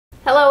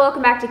Hello,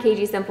 welcome back to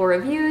KG Simple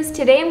Reviews.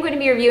 Today I'm going to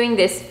be reviewing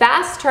this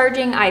fast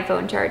charging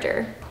iPhone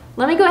charger.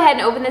 Let me go ahead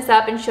and open this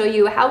up and show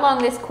you how long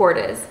this cord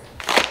is.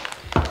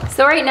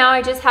 So right now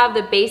I just have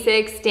the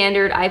basic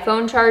standard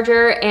iPhone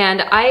charger,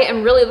 and I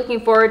am really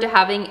looking forward to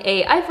having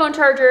an iPhone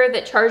charger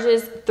that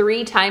charges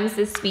 3 times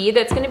the speed.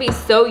 That's going to be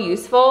so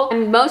useful.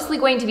 I'm mostly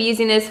going to be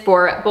using this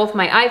for both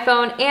my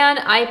iPhone and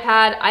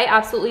iPad. I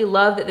absolutely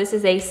love that this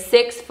is a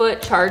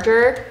 6-foot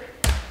charger.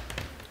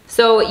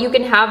 So you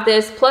can have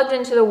this plugged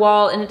into the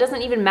wall, and it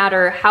doesn't even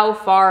matter how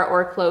far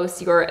or close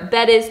your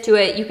bed is to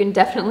it. You can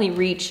definitely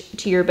reach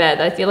to your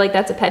bed. I feel like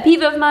that's a pet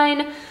peeve of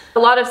mine. A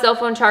lot of cell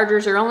phone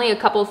chargers are only a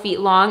couple feet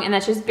long, and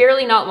that's just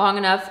barely not long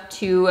enough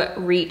to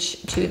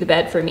reach to the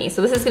bed for me.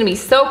 So this is gonna be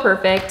so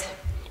perfect.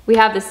 We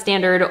have the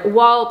standard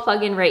wall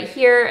plug-in right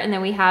here, and then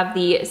we have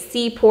the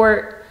C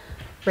port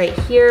right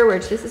here,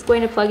 which this is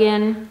going to plug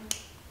in.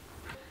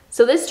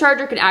 So this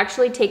charger can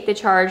actually take the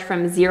charge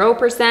from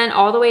 0%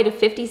 all the way to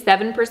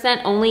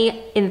 57%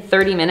 only in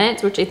 30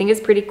 minutes, which I think is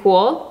pretty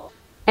cool.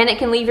 And it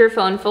can leave your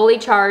phone fully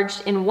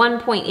charged in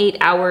 1.8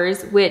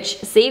 hours, which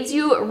saves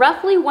you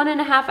roughly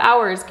 1.5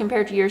 hours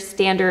compared to your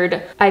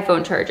standard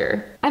iPhone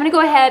charger. I'm gonna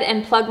go ahead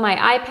and plug my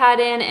iPad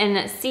in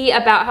and see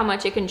about how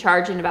much it can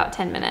charge in about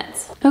 10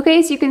 minutes.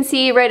 Okay, so you can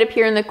see right up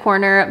here in the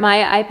corner,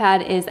 my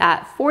iPad is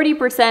at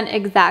 40%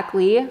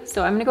 exactly.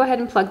 So I'm gonna go ahead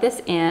and plug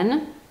this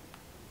in.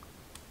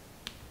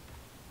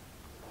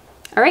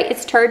 All right,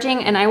 it's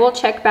charging, and I will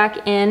check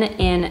back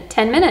in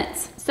 10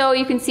 minutes. So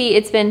you can see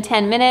it's been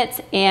 10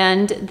 minutes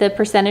and the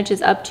percentage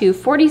is up to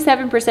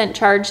 47%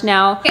 charged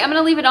now. Okay, I'm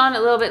gonna leave it on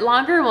a little bit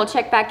longer and we'll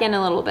check back in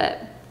a little bit.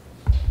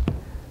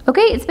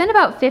 Okay, it's been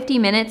about 50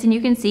 minutes and you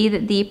can see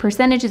that the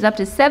percentage is up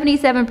to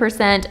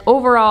 77%.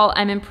 Overall,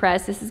 I'm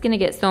impressed. This is gonna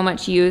get so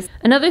much use.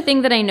 Another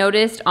thing that I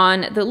noticed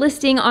on the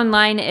listing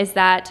online is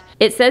that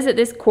it says that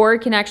this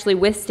cord can actually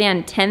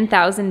withstand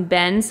 10,000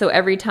 bends. So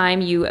every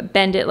time you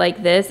bend it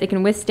like this, it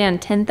can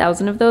withstand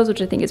 10,000 of those,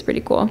 which I think is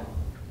pretty cool.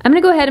 I'm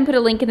gonna go ahead and put a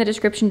link in the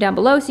description down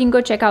below so you can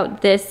go check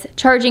out this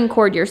charging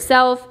cord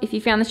yourself. If you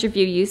found this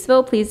review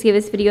useful, please give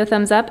this video a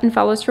thumbs up and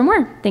follow us for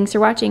more. Thanks for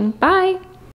watching. Bye.